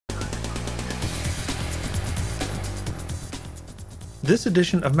This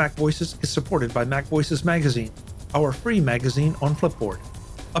edition of Mac Voices is supported by Mac Voices Magazine, our free magazine on Flipboard.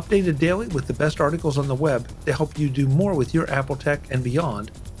 Updated daily with the best articles on the web to help you do more with your Apple tech and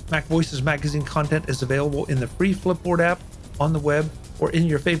beyond, Mac Voices Magazine content is available in the free Flipboard app, on the web, or in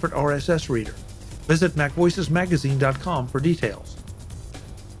your favorite RSS reader. Visit MacVoicesMagazine.com for details.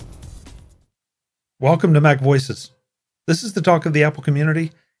 Welcome to Mac Voices. This is the talk of the Apple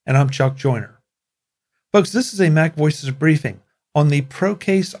community, and I'm Chuck Joyner. Folks, this is a Mac Voices briefing on the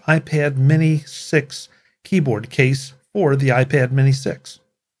ProCase iPad Mini 6 keyboard case for the iPad Mini 6.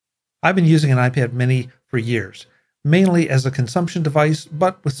 I've been using an iPad Mini for years, mainly as a consumption device,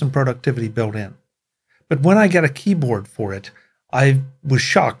 but with some productivity built in. But when I got a keyboard for it, I was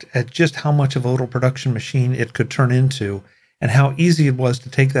shocked at just how much of a little production machine it could turn into, and how easy it was to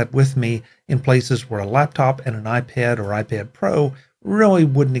take that with me in places where a laptop and an iPad or iPad Pro really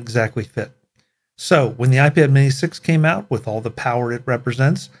wouldn't exactly fit. So when the iPad Mini 6 came out with all the power it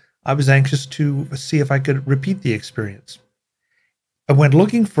represents, I was anxious to see if I could repeat the experience. I went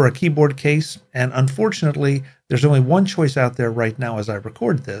looking for a keyboard case, and unfortunately, there's only one choice out there right now as I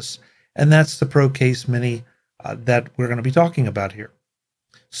record this, and that's the ProCase Mini that we're going to be talking about here.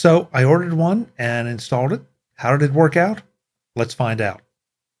 So I ordered one and installed it. How did it work out? Let's find out.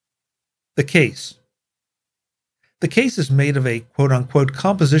 The case. The case is made of a quote-unquote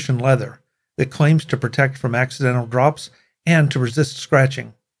composition leather that claims to protect from accidental drops and to resist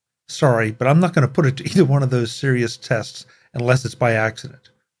scratching. Sorry, but I'm not going to put it to either one of those serious tests unless it's by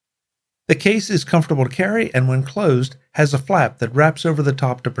accident. The case is comfortable to carry and when closed has a flap that wraps over the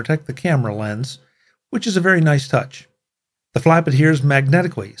top to protect the camera lens, which is a very nice touch. The flap adheres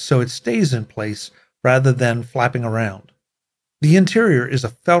magnetically so it stays in place rather than flapping around. The interior is a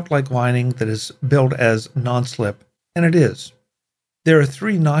felt-like lining that is built as non-slip, and it is. There are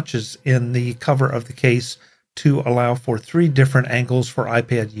 3 notches in the cover of the case to allow for 3 different angles for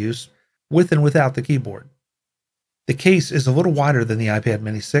iPad use, with and without the keyboard. The case is a little wider than the iPad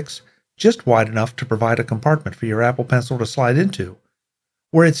Mini 6, just wide enough to provide a compartment for your Apple Pencil to slide into,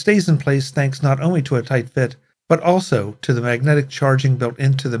 where it stays in place thanks not only to a tight fit, but also to the magnetic charging built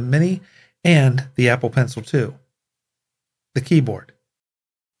into the Mini and the Apple Pencil 2. The keyboard.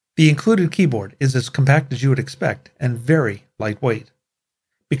 The included keyboard is as compact as you would expect and very lightweight.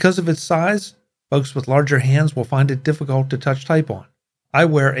 Because of its size, folks with larger hands will find it difficult to type on. I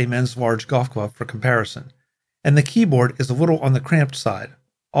wear a men's large golf glove for comparison, and the keyboard is a little on the cramped side,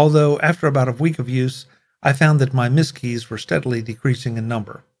 although after about a week of use, I found that my miss keys were steadily decreasing in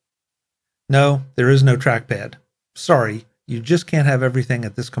number. No, there is no trackpad. Sorry, you just can't have everything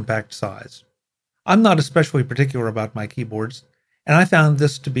at this compact size. I'm not especially particular about my keyboards, and I found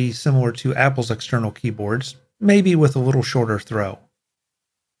this to be similar to Apple's external keyboards, maybe with a little shorter throw.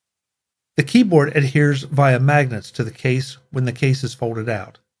 The keyboard adheres via magnets to the case when the case is folded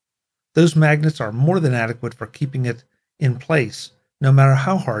out. Those magnets are more than adequate for keeping it in place, no matter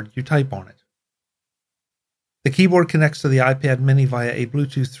how hard you type on it. The keyboard connects to the iPad Mini via a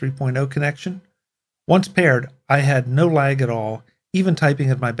Bluetooth 3.0 connection. Once paired, I had no lag at all, even typing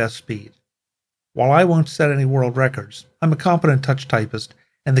at my best speed. While I won't set any world records, I'm a competent touch typist,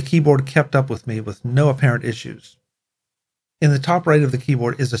 and the keyboard kept up with me with no apparent issues. In the top right of the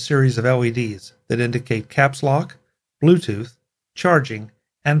keyboard is a series of LEDs that indicate caps lock, Bluetooth, charging,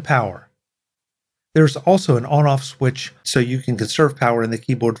 and power. There's also an on-off switch so you can conserve power in the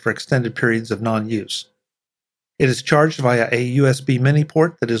keyboard for extended periods of non-use. It is charged via a USB mini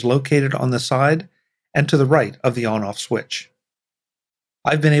port that is located on the side and to the right of the on-off switch.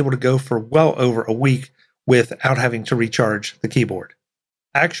 I've been able to go for well over a week without having to recharge the keyboard.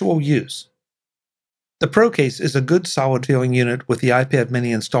 Actual use. The ProCase is a good solid feeling unit with the iPad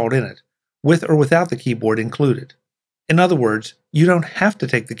Mini installed in it, with or without the keyboard included. In other words, you don't have to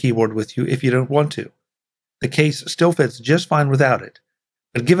take the keyboard with you if you don't want to. The case still fits just fine without it,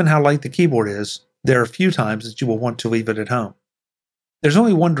 but given how light the keyboard is, there are few times that you will want to leave it at home. There's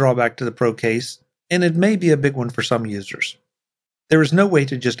only one drawback to the ProCase, and it may be a big one for some users. There is no way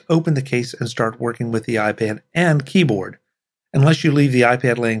to just open the case and start working with the iPad and keyboard, unless you leave the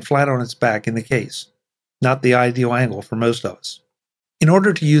iPad laying flat on its back in the case. Not the ideal angle for most of us. In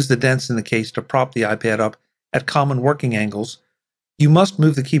order to use the dents in the case to prop the iPad up at common working angles, you must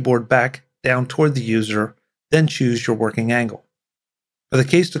move the keyboard back down toward the user, then choose your working angle. For the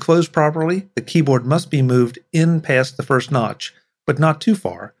case to close properly, the keyboard must be moved in past the first notch, but not too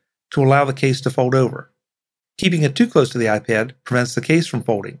far, to allow the case to fold over. Keeping it too close to the iPad prevents the case from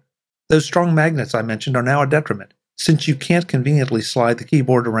folding. Those strong magnets I mentioned are now a detriment, since you can't conveniently slide the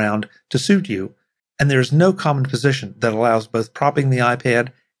keyboard around to suit you, and there is no common position that allows both propping the iPad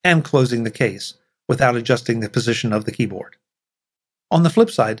and closing the case without adjusting the position of the keyboard. On the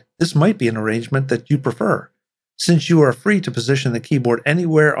flip side, this might be an arrangement that you prefer, since you are free to position the keyboard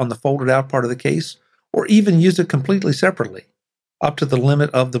anywhere on the folded out part of the case, or even use it completely separately, up to the limit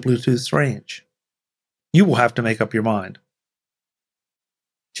of the Bluetooth range. You will have to make up your mind.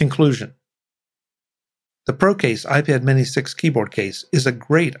 Conclusion. The ProCase iPad Mini 6 keyboard case is a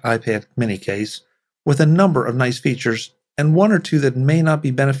great iPad mini case with a number of nice features and one or two that may not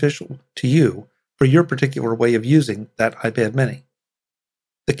be beneficial to you for your particular way of using that iPad mini.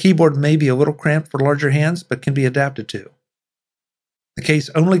 The keyboard may be a little cramped for larger hands, but can be adapted to. The case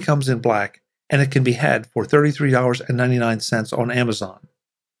only comes in black, and it can be had for $33.99 on Amazon.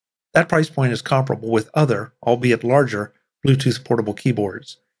 That price point is comparable with other, albeit larger, Bluetooth portable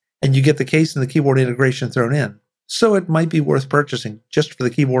keyboards, and you get the case and the keyboard integration thrown in, so it might be worth purchasing just for the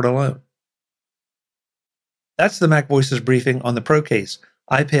keyboard alone. That's the Mac Voices briefing on the ProCase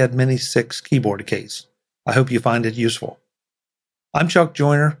iPad Mini 6 keyboard case. I hope you find it useful. I'm Chuck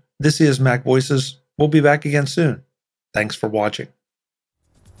Joyner. This is Mac Voices. We'll be back again soon. Thanks for watching.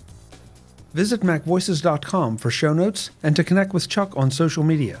 Visit MacVoices.com for show notes and to connect with Chuck on social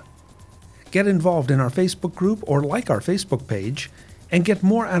media. Get involved in our Facebook group or like our Facebook page, and get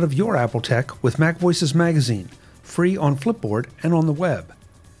more out of your Apple tech with Mac Voices Magazine, free on Flipboard and on the web.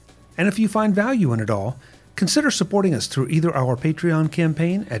 And if you find value in it all, consider supporting us through either our Patreon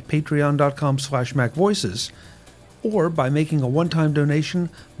campaign at patreon.com/MacVoices or by making a one-time donation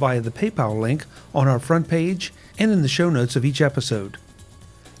via the PayPal link on our front page and in the show notes of each episode.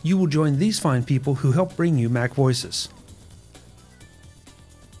 You will join these fine people who help bring you Mac Voices.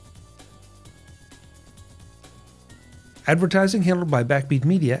 Advertising handled by Backbeat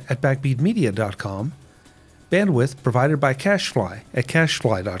Media at backbeatmedia.com. Bandwidth provided by CacheFly at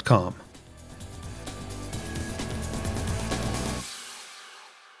cachefly.com.